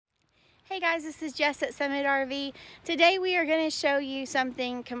Hey guys, this is Jess at Summit RV. Today we are going to show you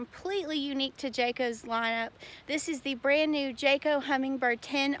something completely unique to Jayco's lineup. This is the brand new Jayco Hummingbird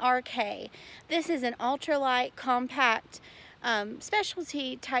 10RK. This is an ultralight, compact,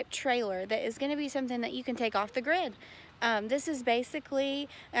 specialty type trailer that is going to be something that you can take off the grid. This is basically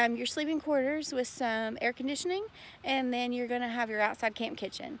your sleeping quarters with some air conditioning, and then you're going to have your outside camp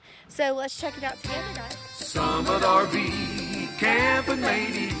kitchen. So let's check it out together, guys. Summit RV, camping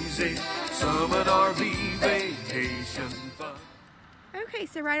made easy. Summit RV, vacation fun. Okay,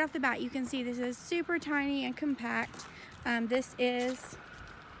 so right off the bat you can see this is super tiny and compact. This is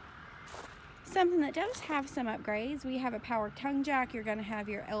something that does have some upgrades. We have a power tongue jack. You're going to have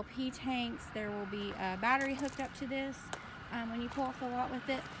your LP tanks. There will be a battery hooked up to this when you pull off the lot with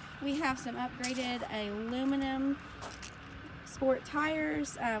it. We have some upgraded aluminum sport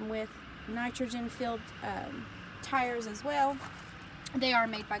tires with nitrogen filled tires as well. They are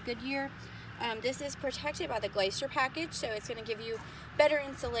made by Goodyear. This is protected by the Glacier package, so it's going to give you better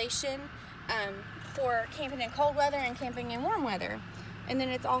insulation for camping in cold weather and camping in warm weather. And then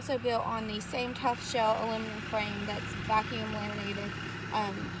it's also built on the same tough shell aluminum frame that's vacuum laminated,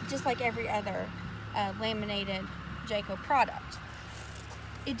 just like every other laminated Jayco product.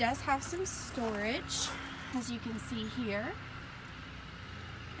 It does have some storage, as you can see here.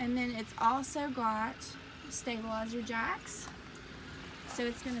 And then it's also got stabilizer jacks, so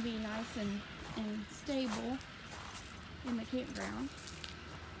it's going to be nice and stable in the campground.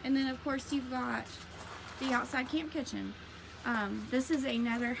 And then of course you've got the outside camp kitchen. This is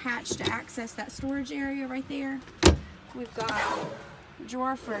another hatch to access that storage area right there. We've got a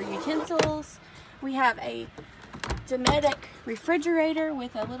drawer for utensils. We have a Dometic refrigerator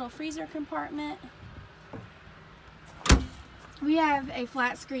with a little freezer compartment. We have a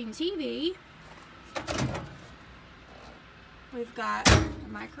flat screen TV. We've got a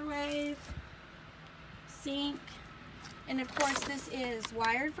microwave, sink, and of course this is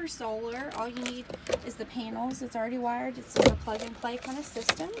wired for solar. All you need is the panels. It's already wired. It's a plug and play kind of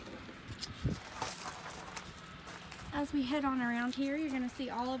system. As we head on around here, you're going to see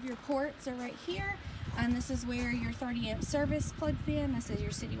all of your ports are right here. And this is where your 30-amp service plugs in. This is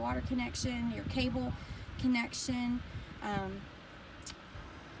your city water connection, your cable connection.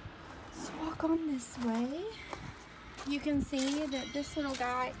 Let's walk on this way. You can see that this little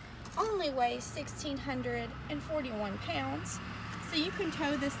guy only weighs 1,641 pounds. So you can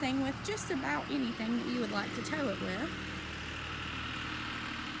tow this thing with just about anything that you would like to tow it with.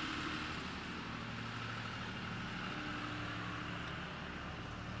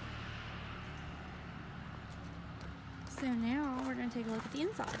 So now we're going to take a look at the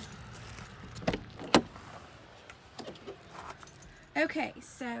inside. Okay,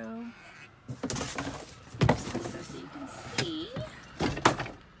 so you can see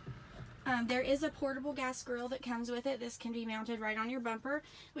there is a portable gas grill that comes with it. This can be mounted right on your bumper.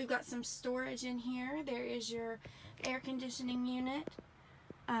 We've got some storage in here. There is your air conditioning unit.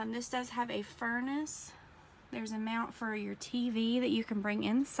 This does have a furnace. There's a mount for your TV that you can bring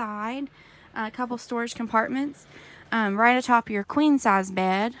inside. A couple storage compartments right atop your queen size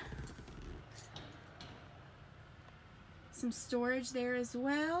bed. Some storage there as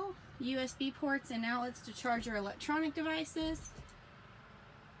well. USB ports and outlets to charge your electronic devices.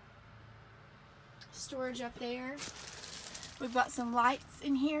 Storage up there. We've got some lights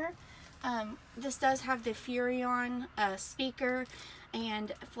in here. This does have the Furrion speaker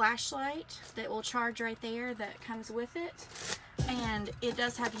and flashlight that will charge right there that comes with it. And it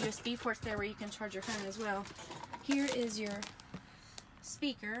does have USB ports there where you can charge your phone as well. Here is your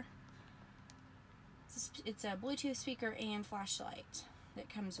speaker. It's a Bluetooth speaker and flashlight that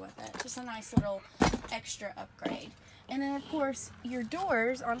comes with it. Just a nice little extra upgrade. And then of course your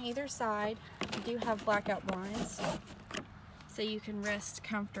doors on either side do have blackout blinds, so you can rest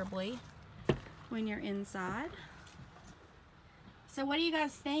comfortably when you're inside. So what do you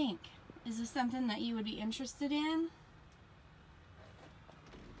guys think? Is this something that you would be interested in?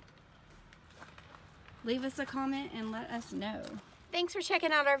 Leave us a comment and let us know. Thanks for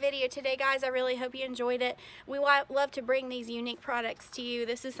checking out our video today, guys. I really hope you enjoyed it. We love to bring these unique products to you.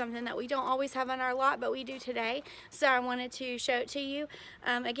 This is something that we don't always have on our lot, but we do today. So I wanted to show it to you.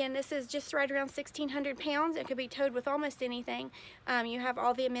 Again, this is just right around 1,600 pounds. It could be towed with almost anything. You have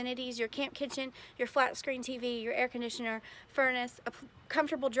all the amenities, your camp kitchen, your flat screen TV, your air conditioner, furnace, a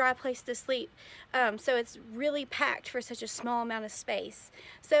comfortable dry place to sleep. So it's really packed for such a small amount of space.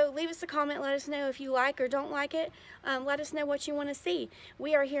 So leave us a comment. Let us know if you like or don't like it. Let us know what you want to see.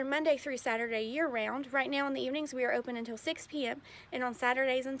 We are here Monday through Saturday year round. Right now in the evenings we are open until 6 p.m. and on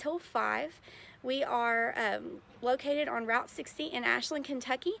Saturdays until 5. We are located on Route 60 in Ashland,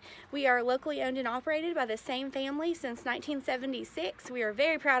 Kentucky. We are locally owned and operated by the same family since 1976. We are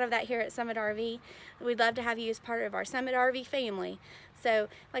very proud of that here at Summit RV. We'd love to have you as part of our Summit RV family. So,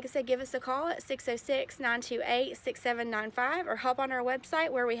 like I said, give us a call at 606-928-6795 or hop on our website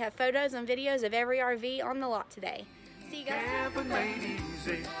where we have photos and videos of every RV on the lot today. See you guys. Camping made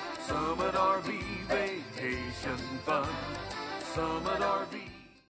easy. Summit RV vacation fun. Summit RV.